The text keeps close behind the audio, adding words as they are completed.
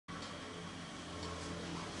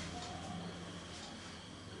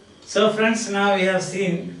So friends, now we have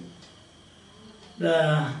seen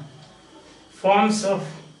the forms of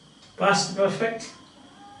past perfect,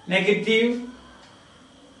 negative,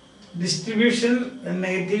 distribution, and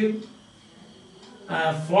negative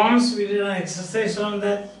forms. We did an exercise on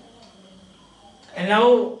that. And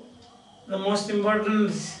now the most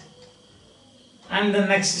important and the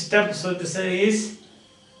next step, so to say, is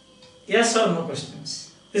yes or no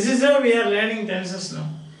questions. This is how we are learning tenses now.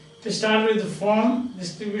 We start with the form,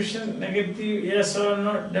 distribution, negative, yes or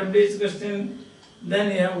no, WH question.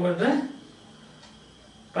 Then you have got the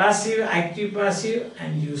passive, active, passive,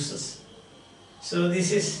 and uses. So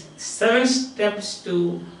this is 7 steps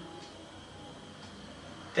to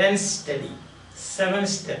tense study. 7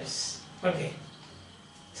 steps. Okay.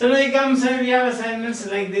 So now you come and we have a sentence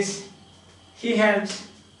like this. He had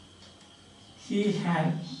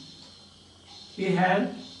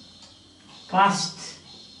passed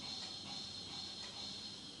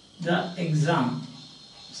the exam.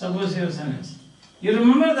 Suppose you have sentence. You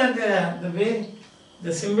remember that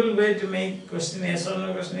the simple way to make question yes or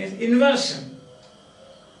no question is inversion.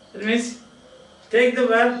 That means take the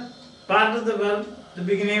verb, part of the verb, the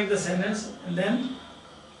beginning of the sentence, and then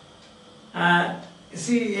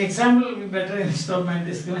see, example will be better instead of my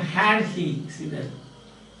discussion. Had he, see that,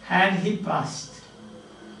 had he passed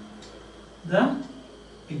the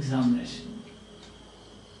examination.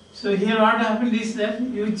 So here what happened is that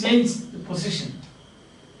you change the position.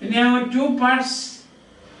 When you have 2 parts,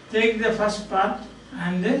 take the first part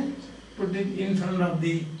and put it in front of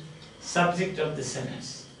the subject of the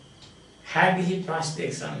sentence. Had he passed the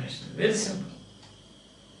examination. Very simple.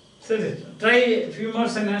 So try a few more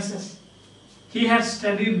sentences. He had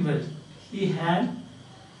studied well. He had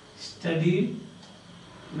studied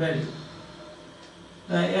well.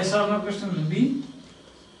 The yes or no question will be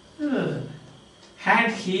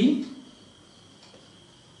had he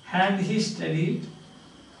studied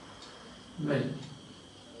well.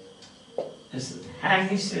 Yes, had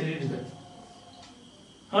he studied well.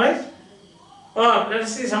 Alright? Oh, let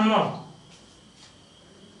us see some more.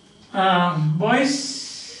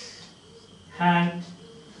 Boys had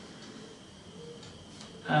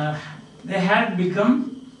they had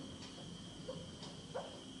become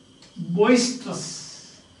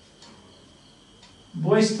boisterous.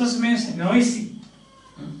 Boisterous means noisy.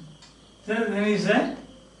 So then he said,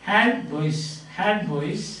 had boys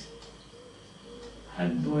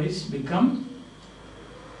become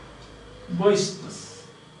boisterous.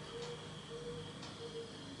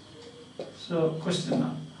 So question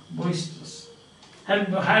now, boisterous.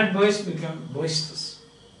 Had boys become boisterous.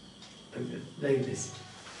 Like this.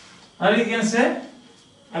 Or you can say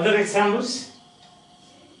other examples.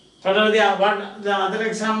 What are the other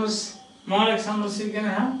examples? More examples you can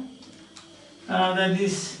have. That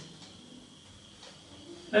is,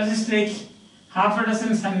 let us take half a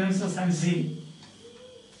dozen sentences and see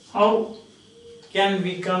how can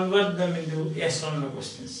we convert them into yes or no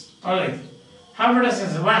questions. Alright. Half a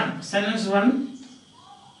dozen. 1. Sentence 1.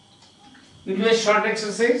 It will be a short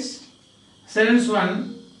exercise. Sentence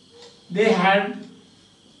 1. They had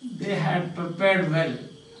prepared well.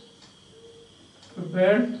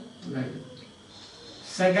 Prepared well.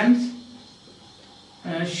 Second,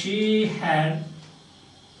 she had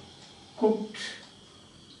cooked.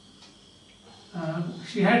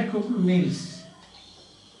 She had cooked meals.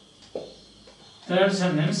 Third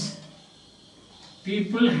sentence,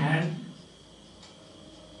 people had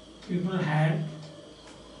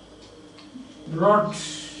brought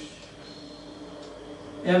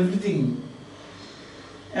everything.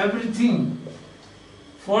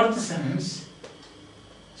 Fourth sentence,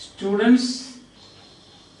 students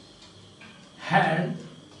had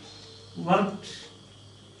worked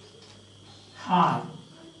hard.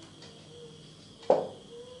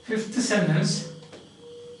 Fifth sentence,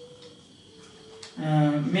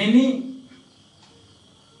 many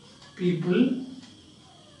people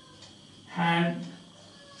had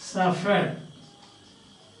suffered.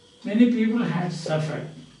 Many people had suffered.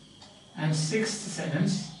 And sixth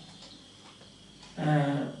sentence,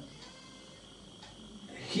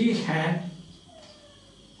 he had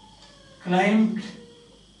climbed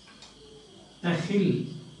the hill.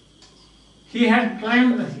 He had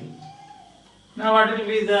climbed the hill. Now what will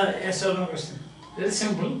be the yes or no question? Very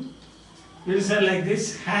simple. We will say like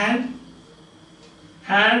this, had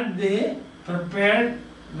they prepared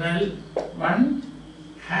well? 1.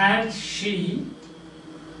 Had she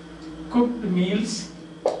cooked meals?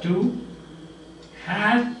 2.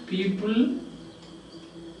 Had people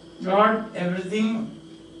got everything?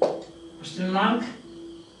 Question mark.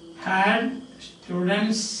 Had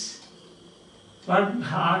students worked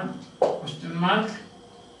hard? Question mark.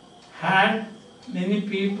 Had many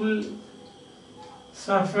people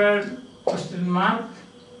suffered? Question mark.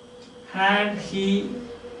 Had he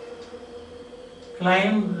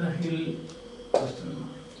climbed the hill? Question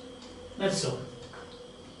mark. That's all.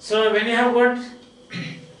 So when you have got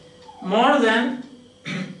more than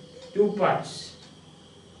two parts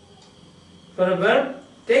for a verb,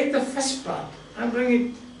 take the first part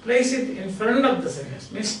and place it in front of the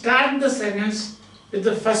sentence. Means start the sentence with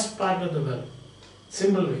the first part of the verb.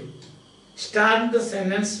 Simple way. Start the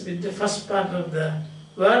sentence with the first part of the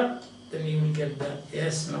verb, then you will get the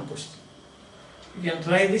yes, no question. You can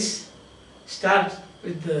try this. Start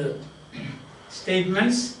with the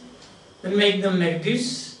statements, then make them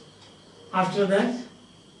negatives. After that,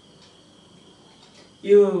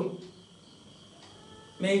 you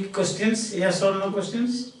make questions, yes or no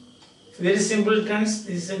questions. Very simple tense.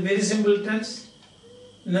 This is a very simple tense.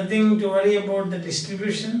 Nothing to worry about the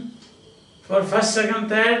distribution. For first, second,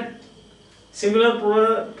 third, singular,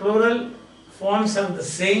 plural forms are the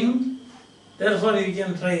same. Therefore, you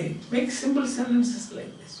can try. Make simple sentences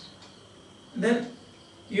like this. Then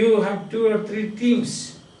you have 2 or 3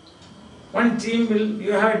 teams. One team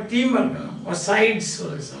you have a teamwork, or sides,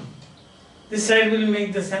 for example. This side will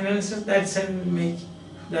make the sentences, that side will make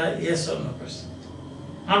the yes or no question.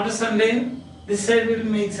 After Sunday, this side will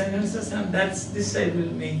make sentences and this side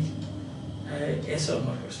will make yes or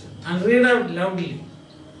no question. And read out loudly.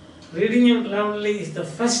 Reading out loudly is the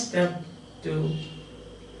first step to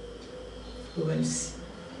fluency.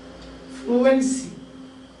 Fluency.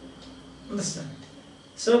 Understand?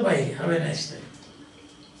 So bye. Have a nice day.